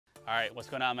All right, what's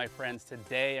going on, my friends?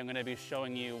 Today I'm going to be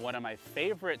showing you one of my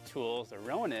favorite tools, the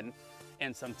Ronin,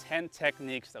 and some 10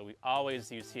 techniques that we always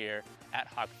use here at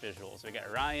Hawk Visuals. We got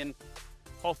Ryan,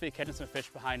 hopefully catching some fish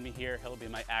behind me here. He'll be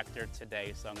my actor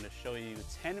today. So I'm going to show you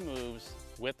 10 moves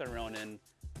with the Ronin.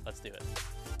 Let's do it.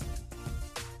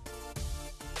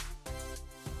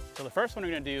 So the first one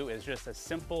we're going to do is just a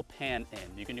simple pan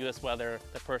in. You can do this whether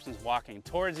the person's walking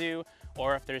towards you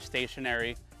or if they're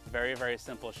stationary. Very, very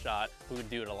simple shot. We would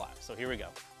do it a lot. So here we go.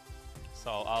 So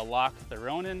I'll lock the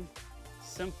Ronin,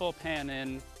 simple pan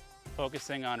in,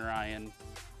 focusing on Ryan,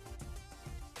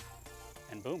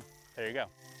 and boom, there you go.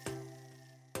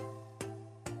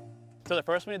 So the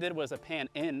first one we did was a pan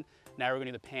in. Now we're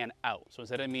gonna do the pan out. So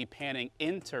instead of me panning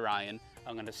into Ryan,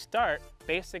 I'm gonna start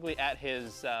basically at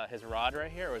his rod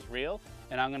right here, or his reel,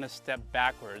 and I'm gonna step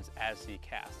backwards as he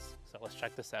casts. So let's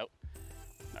check this out.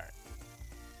 All right.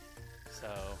 So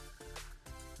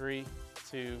 3,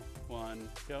 2, 1,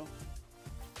 go.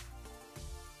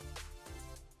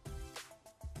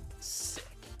 Sick.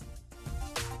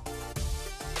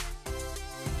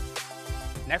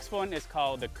 Next one is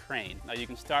called the crane. Now you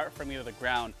can start from either the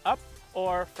ground up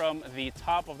or from the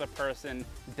top of the person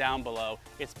down below.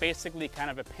 It's basically kind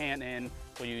of a pan in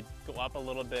where you go up a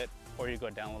little bit or you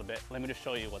go down a little bit. Let me just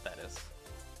show you what that is.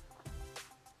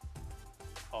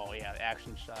 Oh yeah, the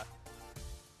action shot.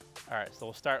 All right, so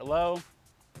we'll start low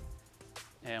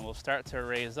and we'll start to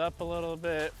raise up a little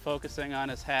bit, focusing on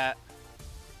his hat.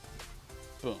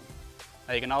 Boom.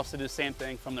 Now you can also do the same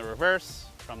thing from the reverse,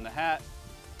 from the hat,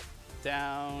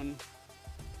 down.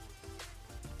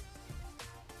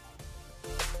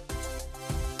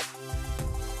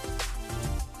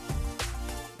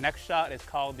 Next shot is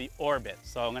called the orbit.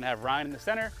 So I'm gonna have Ryan in the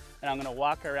center and I'm gonna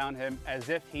walk around him as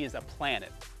if he's a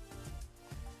planet.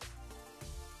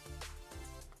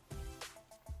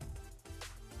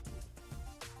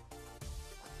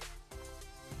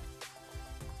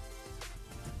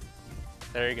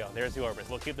 There you go, there's the orbit.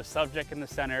 We'll keep the subject in the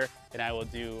center and I will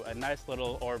do a nice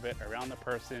little orbit around the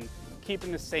person,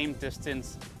 keeping the same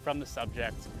distance from the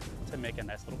subject to make a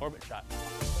nice little orbit shot.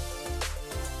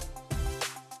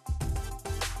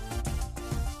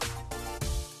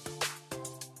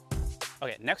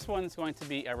 Okay, next one's going to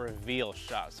be a reveal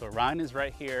shot. So Ryan is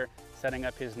right here setting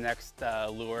up his next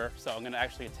lure. So I'm gonna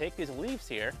actually take these leaves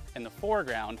here in the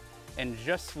foreground and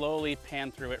just slowly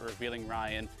pan through it, revealing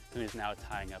Ryan, who is now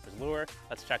tying up his lure.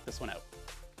 Let's check this one out.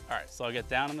 All right, so I'll get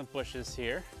down in the bushes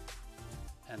here,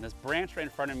 and this branch right in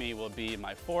front of me will be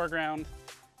my foreground,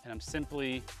 and I'm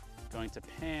simply going to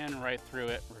pan right through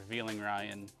it, revealing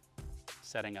Ryan,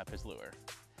 setting up his lure.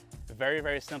 A very,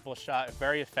 very simple shot,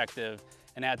 very effective,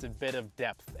 and adds a bit of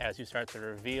depth as you start to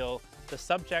reveal the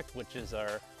subject, which is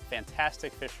our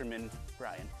fantastic fisherman,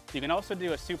 Ryan. You can also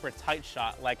do a super tight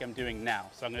shot like I'm doing now.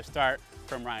 So I'm gonna start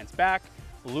from Ryan's back,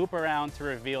 loop around to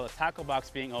reveal the tackle box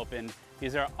being open.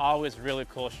 These are always really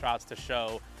cool shots to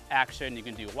show action. You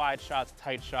can do wide shots,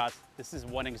 tight shots. This is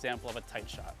one example of a tight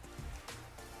shot.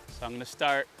 So I'm gonna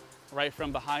start right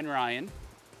from behind Ryan.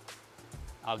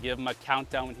 I'll give him a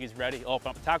countdown when he's ready. Open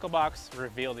up the tackle box,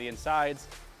 reveal the insides,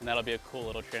 and that'll be a cool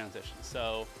little transition.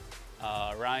 So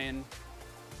Ryan,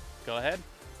 go ahead.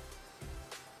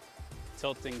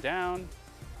 Tilting down,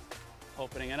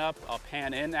 opening it up. I'll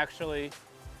pan in actually,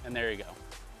 and there you go.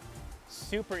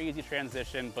 Super easy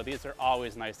transition, but these are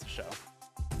always nice to show.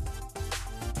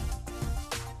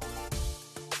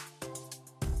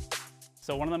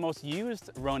 So one of the most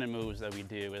used Ronin moves that we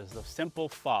do is the simple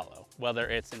follow. Whether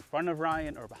it's in front of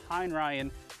Ryan or behind Ryan,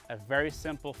 a very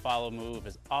simple follow move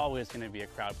is always gonna be a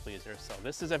crowd pleaser. So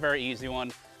this is a very easy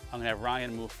one. I'm gonna have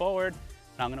Ryan move forward,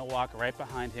 and I'm gonna walk right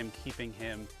behind him, keeping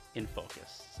him in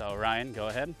focus. So Ryan, go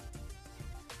ahead.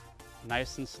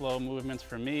 Nice and slow movements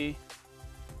for me.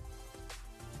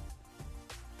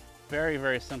 Very,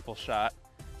 very simple shot,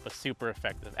 but super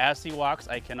effective. As he walks,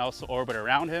 I can also orbit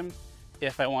around him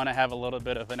if I want to have a little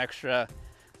bit of an extra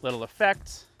little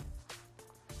effect.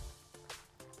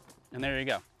 And there you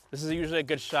go. This is usually a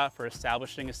good shot for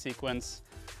establishing a sequence.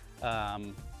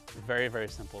 Very, very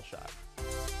simple shot.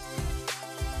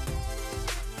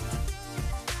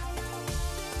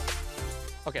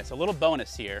 Okay, so a little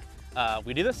bonus here.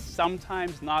 We do this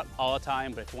sometimes, not all the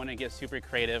time, but if you want to get super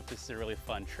creative, this is a really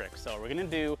fun trick. So we're gonna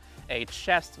do a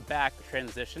chest back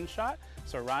transition shot.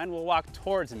 So Ryan will walk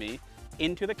towards me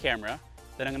into the camera,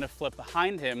 then I'm gonna flip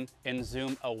behind him and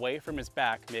zoom away from his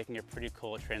back, making a pretty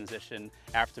cool transition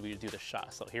after we do the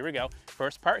shot. So here we go,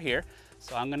 first part here.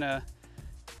 So I'm gonna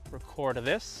record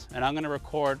this, and I'm gonna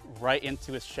record right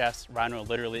into his chest. Ryan will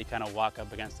literally kind of walk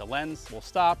up against the lens. We'll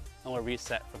stop, and we'll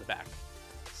reset for the back.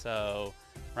 So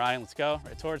Ryan, let's go,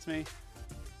 right towards me.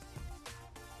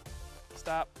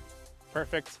 stop,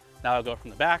 perfect. Now I'll go from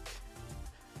the back,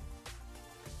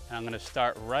 and I'm gonna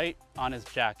start right on his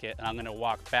jacket, and I'm gonna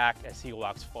walk back as he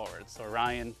walks forward. So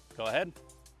Ryan, go ahead.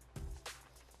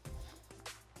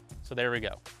 So there we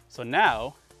go. So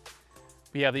now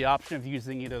we have the option of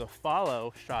using either the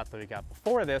follow shot that we got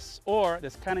before this, or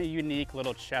this kind of unique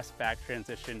little chest back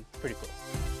transition. Pretty cool.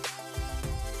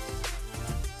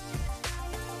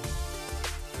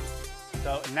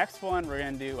 So next one, we're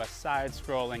gonna do a side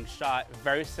scrolling shot,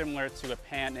 very similar to a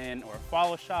pan in or a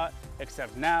follow shot,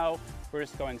 except now we're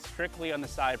just going strictly on the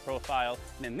side profile.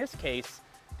 And in this case,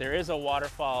 there is a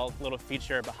waterfall little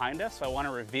feature behind us, so I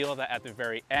wanna reveal that at the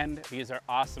very end. These are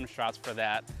awesome shots for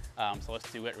that. So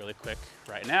let's do it really quick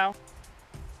right now.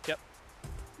 Yep.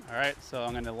 All right, so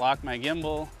I'm gonna lock my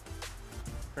gimbal.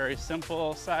 Very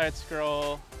simple side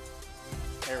scroll.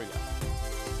 There we go.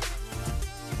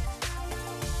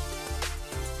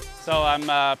 So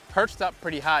I'm perched up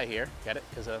pretty high here. Get it?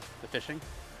 Because of the fishing.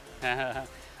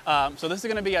 So this is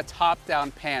gonna be a top-down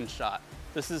pan shot.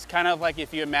 This is kind of like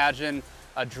if you imagine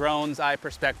a drone's eye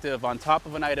perspective on top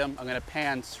of an item. I'm gonna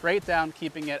pan straight down,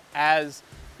 keeping it as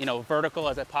vertical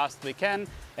as I possibly can.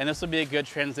 And this will be a good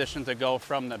transition to go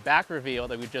from the back reveal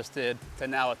that we just did to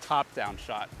now a top-down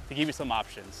shot to give you some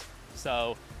options.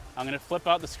 So I'm gonna flip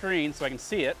out the screen so I can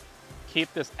see it,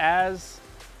 keep this as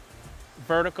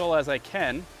vertical as I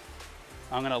can.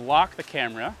 I'm gonna lock the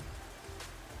camera,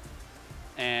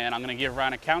 and I'm gonna give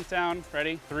Ryan a countdown.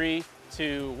 Ready? 3,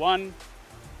 2, 1.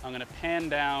 I'm gonna pan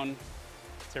down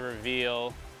to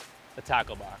reveal the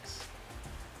tackle box.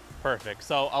 Perfect.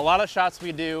 So a lot of shots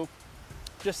we do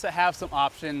just to have some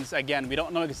options. Again, we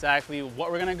don't know exactly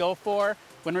what we're gonna go for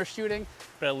when we're shooting,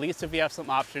 but at least if we have some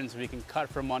options, we can cut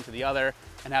from one to the other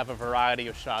and have a variety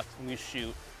of shots when we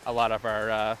shoot a lot of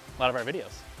our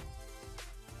videos.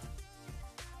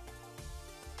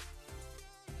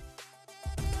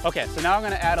 Okay, so now I'm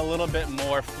gonna add a little bit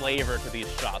more flavor to these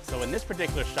shots. So in this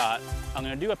particular shot, I'm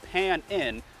gonna do a pan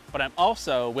in, but I'm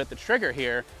also, with the trigger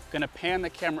here, gonna pan the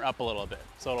camera up a little bit.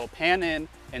 So it'll pan in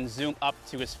and zoom up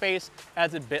to his face,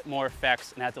 adds a bit more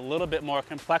effects and adds a little bit more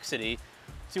complexity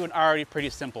to an already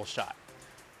pretty simple shot.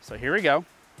 So here we go. I'm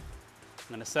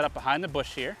gonna set up behind the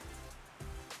bush here.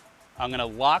 I'm gonna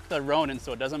lock the Ronin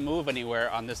so it doesn't move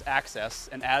anywhere on this axis,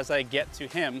 and as I get to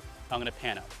him, I'm gonna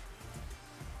pan up.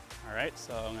 All right,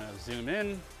 so I'm gonna zoom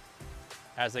in.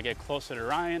 As I get closer to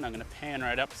Ryan, I'm gonna pan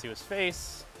right up to his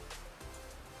face.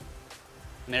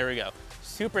 And there we go.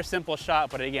 Super simple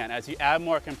shot, but again, as you add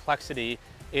more complexity,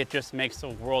 it just makes a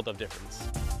world of difference.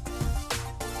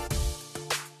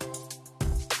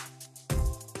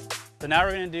 So now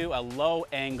we're gonna do a low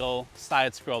angle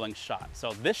side scrolling shot.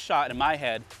 So this shot in my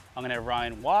head, I'm gonna have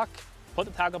Ryan walk, put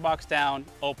the tackle box down,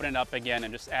 open it up again,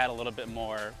 and just add a little bit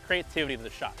more creativity to the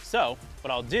shot. So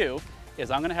what I'll do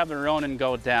is I'm gonna have the Ronin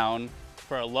go down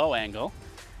for a low angle.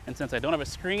 And since I don't have a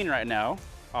screen right now,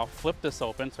 I'll flip this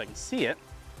open so I can see it.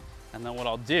 And then what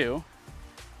I'll do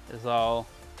is I'll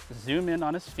zoom in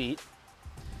on his feet,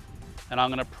 and I'm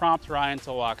gonna prompt Ryan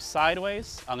to walk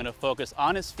sideways. I'm gonna focus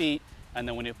on his feet, and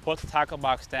then when he puts the tackle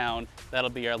box down, that'll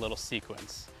be our little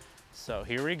sequence. So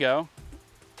here we go.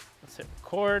 Let's hit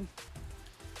record.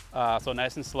 So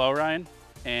nice and slow, Ryan,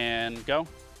 and go.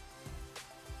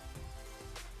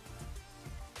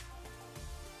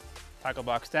 Tackle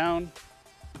box down.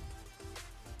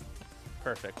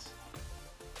 Perfect.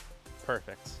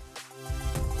 Perfect.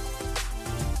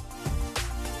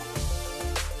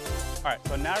 All right,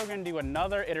 so now we're gonna do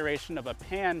another iteration of a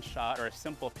pan shot, or a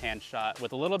simple pan shot,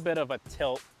 with a little bit of a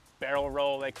tilt, barrel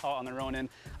roll they call it on the Ronin.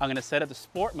 I'm gonna set it to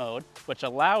sport mode, which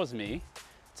allows me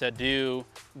to do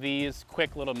these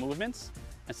quick little movements.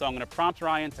 And so I'm gonna prompt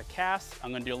Ryan to cast.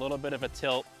 I'm gonna do a little bit of a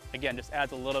tilt. Again, just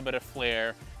adds a little bit of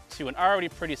flair to an already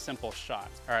pretty simple shot.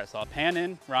 All right, so I'll pan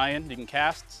in. Ryan, you can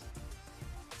cast,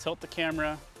 tilt the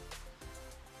camera,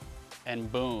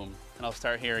 and boom. And I'll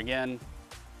start here again,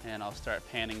 and I'll start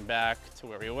panning back to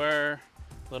where we were.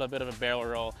 A little bit of a barrel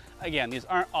roll. Again, these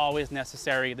aren't always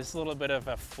necessary. This is a little bit of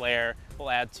a flair we'll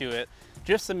add to it,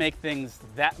 just to make things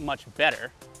that much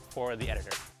better for the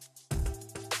editor.